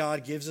fact that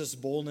God gives us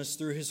boldness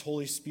through His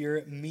Holy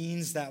Spirit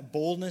means that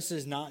boldness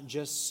is not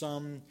just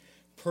some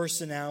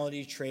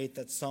personality trait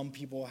that some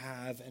people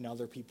have and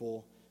other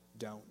people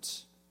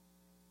don't.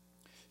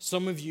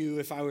 Some of you,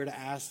 if I were to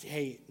ask,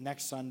 hey,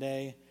 next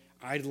Sunday,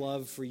 I'd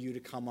love for you to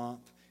come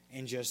up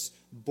and just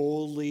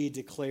boldly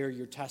declare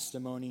your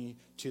testimony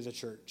to the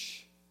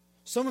church.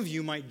 Some of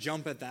you might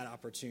jump at that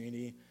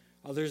opportunity.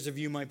 Others of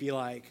you might be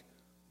like,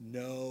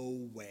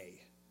 no way.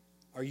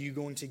 Are you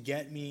going to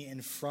get me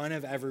in front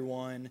of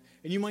everyone?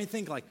 And you might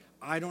think like,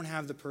 I don't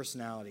have the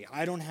personality.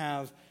 I don't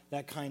have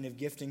that kind of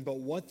gifting. But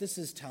what this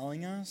is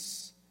telling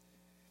us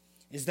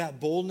is that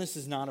boldness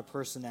is not a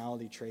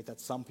personality trait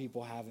that some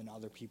people have and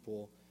other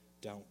people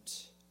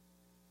don't.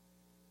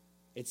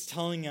 It's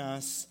telling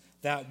us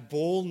that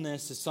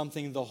boldness is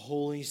something the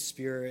Holy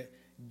Spirit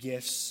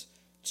gifts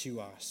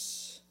to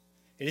us.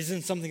 It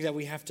isn't something that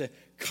we have to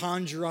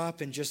conjure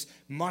up and just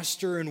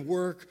muster and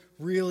work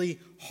really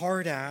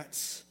hard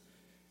at.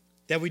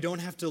 That we don't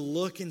have to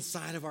look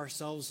inside of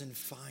ourselves and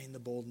find the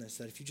boldness.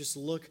 That if you just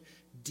look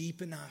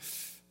deep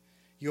enough,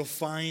 you'll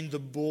find the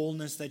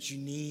boldness that you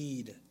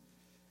need.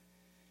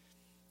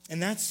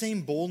 And that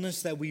same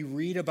boldness that we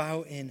read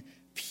about in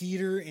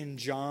Peter and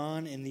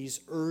John and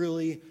these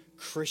early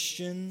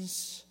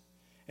Christians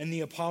and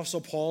the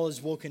Apostle Paul,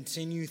 as we'll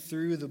continue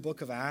through the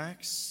book of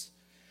Acts,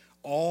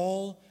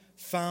 all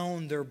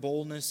found their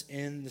boldness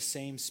in the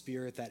same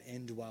Spirit that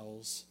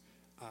indwells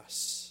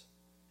us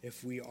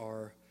if we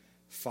are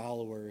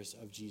followers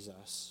of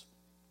Jesus.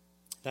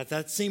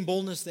 That same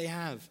boldness they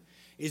have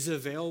is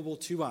available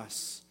to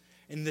us.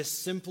 And the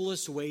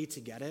simplest way to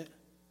get it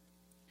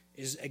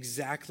is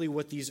exactly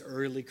what these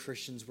early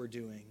Christians were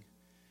doing.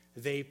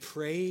 They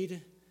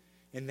prayed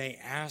and they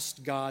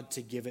asked God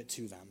to give it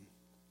to them.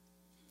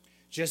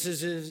 Just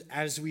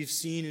as we've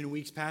seen in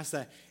weeks past,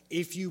 that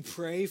if you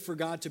pray for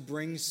God to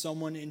bring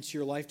someone into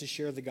your life to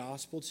share the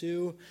gospel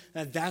to,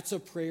 that's a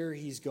prayer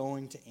He's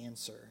going to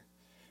answer.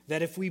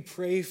 That if we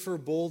pray for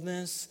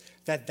boldness,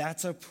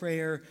 that's a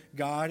prayer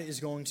God is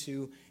going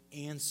to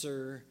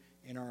answer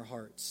in our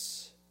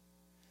hearts.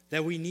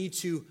 That we need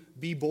to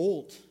be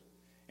bold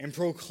and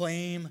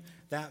proclaim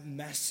that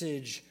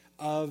message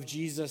of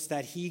Jesus,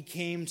 that He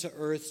came to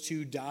earth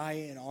to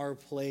die in our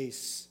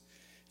place,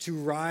 to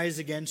rise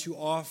again, to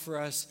offer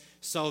us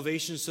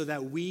salvation so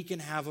that we can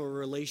have a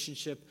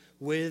relationship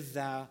with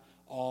that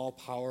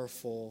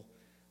all-powerful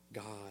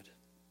God.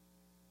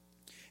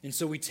 And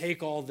so we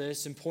take all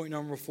this, and point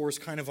number 4 is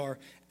kind of our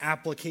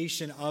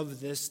application of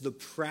this, the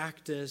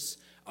practice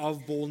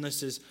of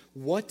boldness is,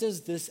 what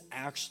does this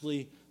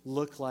actually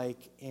look like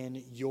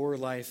in your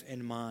life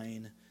and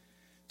mine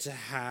to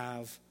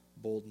have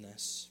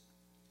boldness?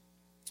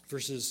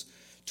 Verses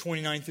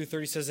 29 through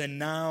 30 says, "And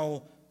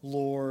now,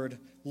 Lord,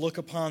 look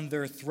upon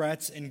their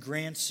threats and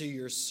grant to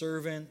your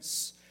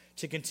servants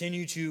to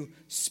continue to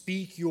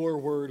speak your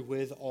word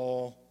with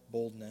all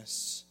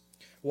boldness,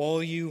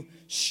 while you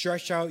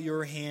stretch out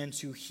your hand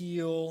to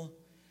heal,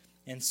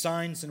 and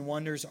signs and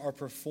wonders are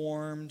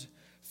performed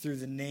through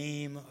the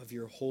name of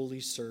your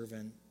holy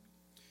servant,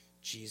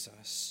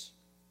 Jesus."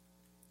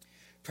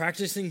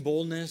 Practicing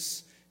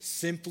boldness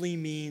simply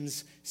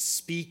means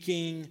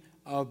speaking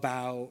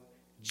about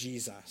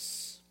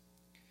Jesus.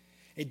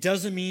 It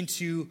doesn't mean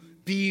to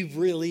be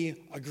really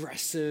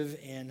aggressive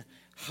and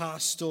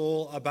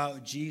hostile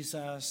about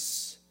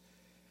Jesus.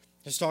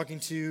 I was talking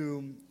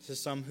to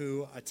some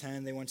who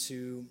attend. They went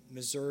to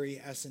Missouri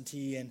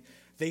S&T, and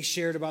they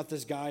shared about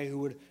this guy who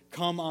would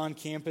come on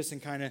campus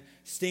and kind of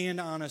stand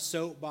on a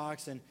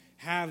soapbox and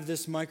have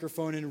this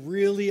microphone and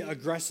really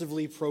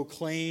aggressively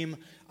proclaim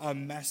a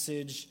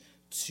message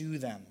to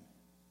them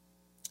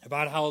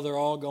about how they're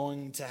all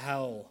going to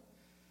hell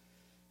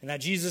and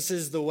that Jesus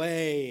is the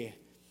way.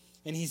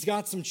 And he's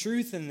got some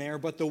truth in there,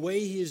 but the way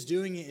he is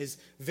doing it is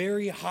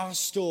very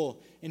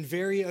hostile and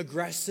very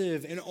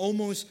aggressive and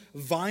almost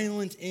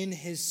violent in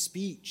his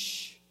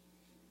speech.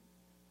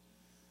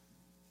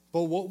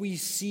 But what we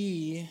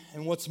see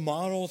and what's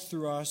modeled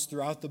through us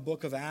throughout the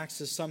book of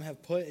Acts, as some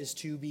have put, is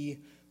to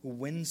be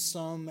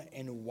winsome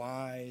and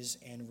wise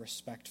and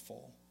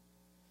respectful.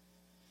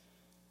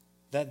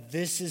 That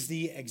this is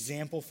the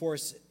example for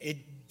us.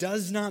 It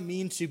does not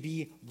mean to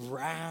be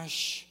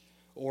brash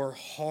or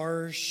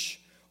harsh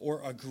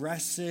or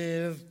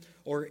aggressive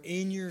or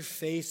in your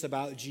face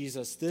about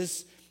Jesus.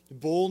 This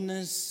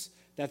boldness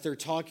that they're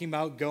talking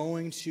about,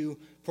 going to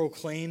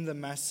proclaim the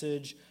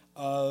message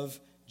of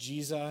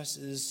Jesus,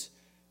 is,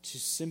 to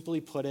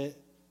simply put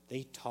it,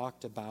 they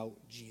talked about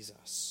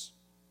Jesus.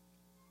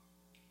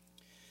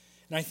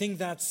 And I think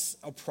that's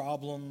a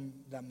problem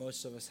that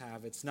most of us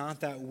have. It's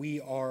not that we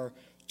are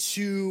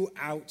too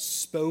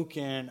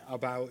outspoken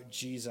about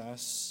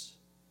Jesus,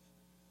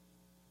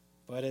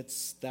 but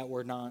it's that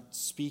we're not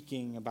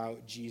speaking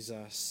about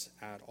Jesus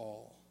at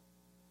all.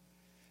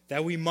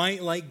 That we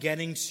might like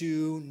getting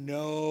to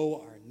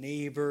know our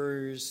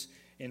neighbors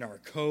and our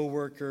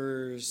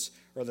coworkers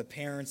or the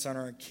parents on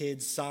our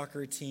kids'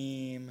 soccer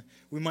team.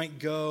 We might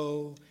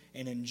go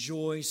and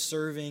enjoy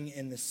serving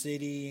in the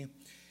city.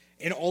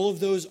 And all of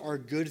those are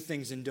good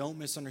things, and don't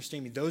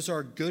misunderstand me. Those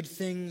are good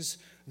things.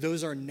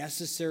 Those are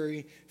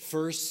necessary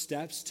first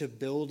steps to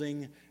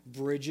building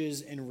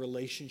bridges and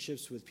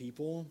relationships with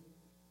people.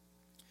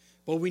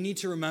 But we need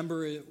to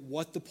remember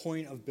what the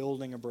point of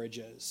building a bridge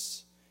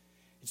is.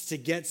 It's to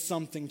get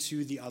something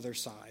to the other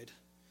side.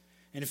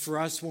 And for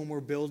us, when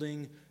we're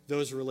building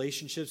those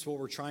relationships, what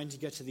we're trying to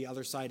get to the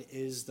other side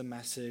is the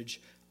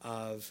message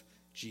of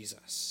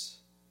Jesus.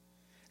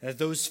 That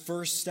those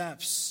first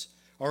steps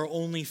are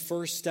only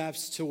first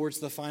steps towards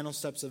the final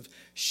steps of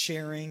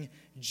sharing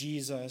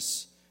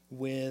Jesus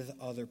with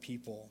other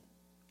people.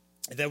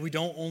 That we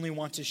don't only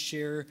want to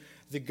share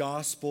the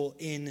gospel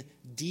in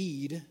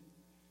deed,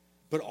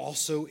 but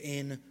also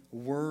in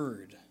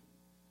word.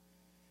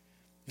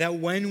 That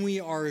when we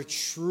are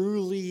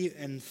truly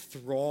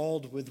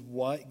enthralled with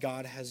what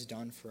God has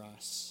done for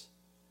us,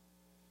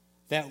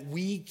 that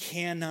we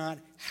cannot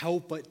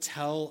help but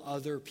tell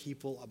other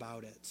people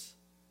about it.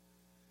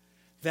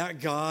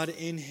 That God,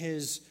 in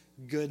his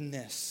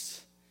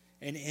goodness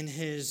and in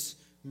his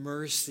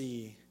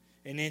mercy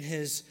and in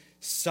his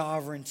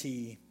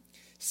sovereignty,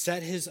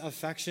 set his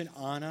affection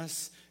on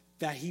us,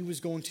 that he was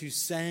going to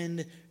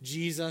send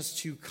Jesus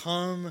to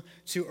come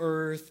to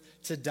earth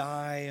to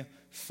die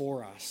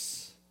for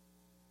us.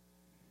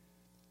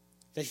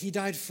 That he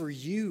died for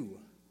you.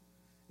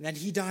 That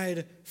he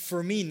died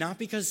for me, not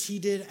because he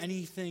did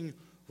anything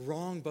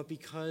wrong, but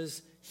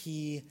because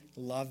he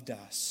loved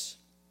us.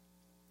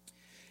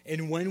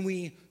 And when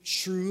we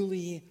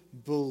truly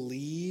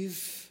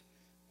believe,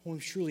 when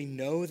we truly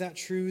know that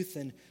truth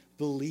and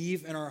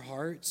believe in our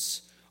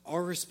hearts,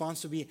 our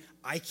response would be,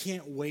 I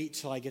can't wait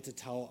till I get to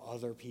tell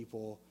other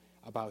people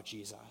about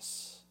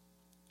Jesus.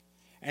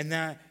 And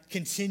that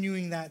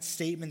continuing that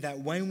statement that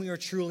when we are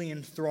truly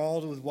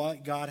enthralled with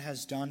what God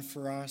has done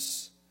for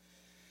us,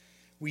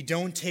 we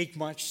don't take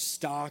much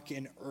stock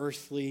in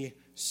earthly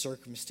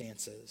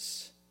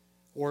circumstances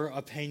or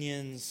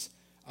opinions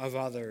of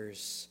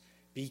others,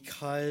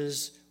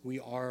 because we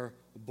are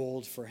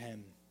bold for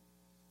him.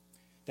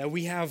 That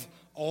we have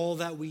all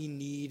that we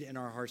need in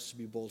our hearts to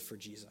be bold for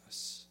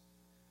Jesus.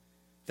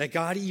 That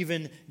God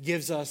even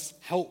gives us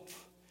help.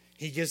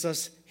 He gives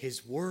us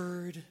his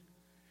word.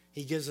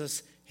 He gives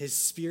us his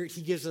spirit.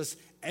 He gives us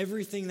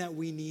everything that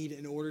we need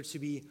in order to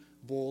be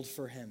bold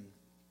for him.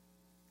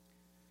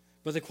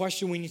 But the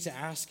question we need to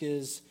ask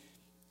is,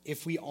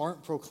 if we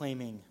aren't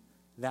proclaiming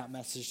that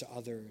message to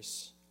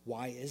others,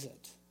 why is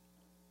it?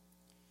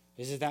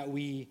 Is it that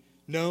we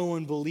know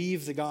and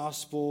believe the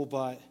gospel,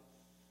 but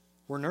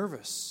we're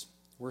nervous?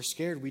 We're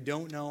scared. We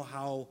don't know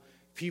how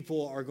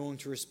people are going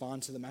to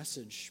respond to the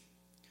message.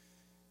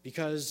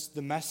 Because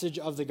the message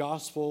of the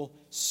gospel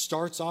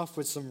starts off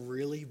with some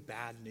really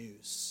bad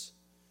news.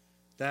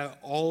 That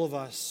all of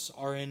us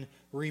are in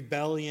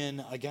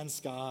rebellion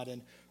against God.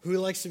 And who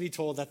likes to be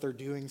told that they're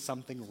doing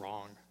something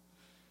wrong?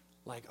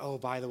 Like, oh,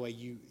 by the way,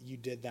 you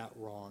did that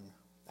wrong.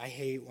 I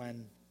hate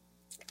when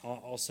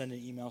I'll send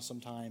an email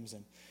sometimes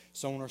and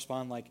someone will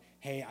respond like,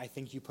 hey, I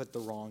think you put the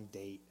wrong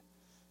date.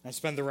 And I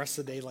spend the rest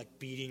of the day like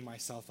beating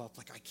myself up.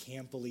 Like, I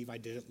can't believe I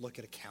didn't look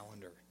at a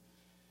calendar.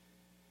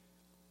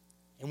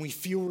 And we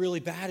feel really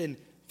bad. And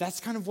that's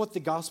kind of what the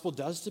gospel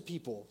does to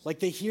people. Like,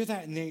 they hear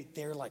that and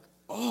they're like,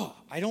 oh,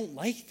 I don't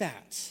like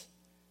that.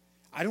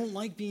 I don't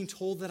like being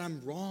told that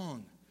I'm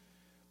wrong.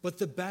 But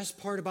the best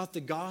part about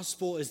the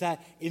gospel is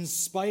that in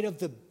spite of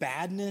the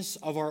badness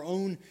of our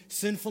own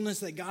sinfulness,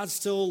 that God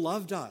still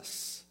loved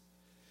us.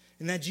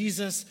 And that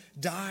Jesus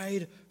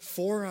died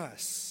for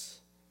us.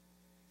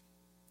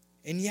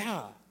 And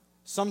yeah,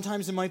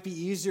 sometimes it might be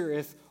easier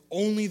if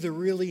only the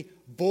really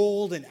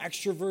bold and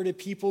extroverted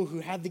people who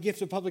had the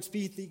gift of public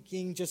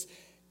speaking just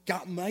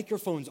got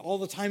microphones all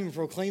the time and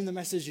proclaimed the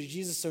message of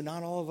Jesus, so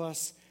not all of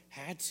us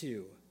had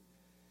to.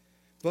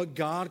 But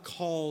God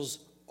calls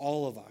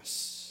all of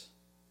us,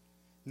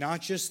 not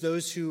just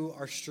those who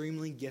are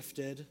extremely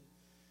gifted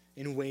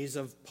in ways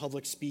of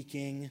public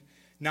speaking,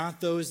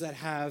 not those that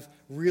have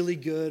really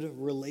good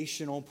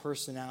relational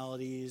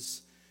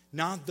personalities,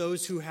 not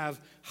those who have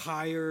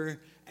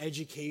higher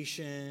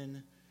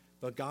education,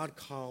 but God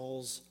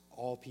calls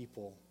all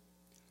people,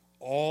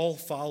 all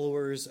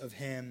followers of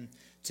him,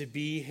 to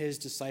be his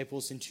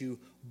disciples and to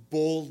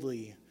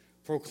boldly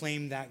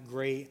proclaim that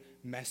great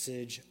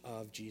message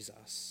of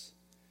Jesus.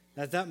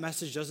 That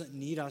message doesn't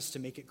need us to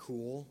make it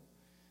cool,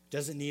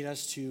 doesn't need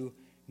us to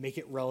make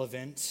it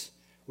relevant.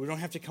 We don't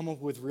have to come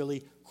up with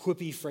really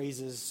quippy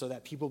phrases so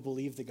that people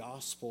believe the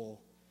gospel.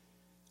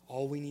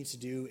 All we need to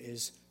do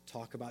is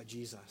talk about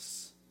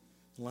Jesus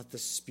and let the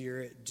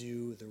Spirit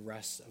do the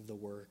rest of the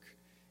work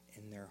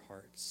in their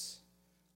hearts.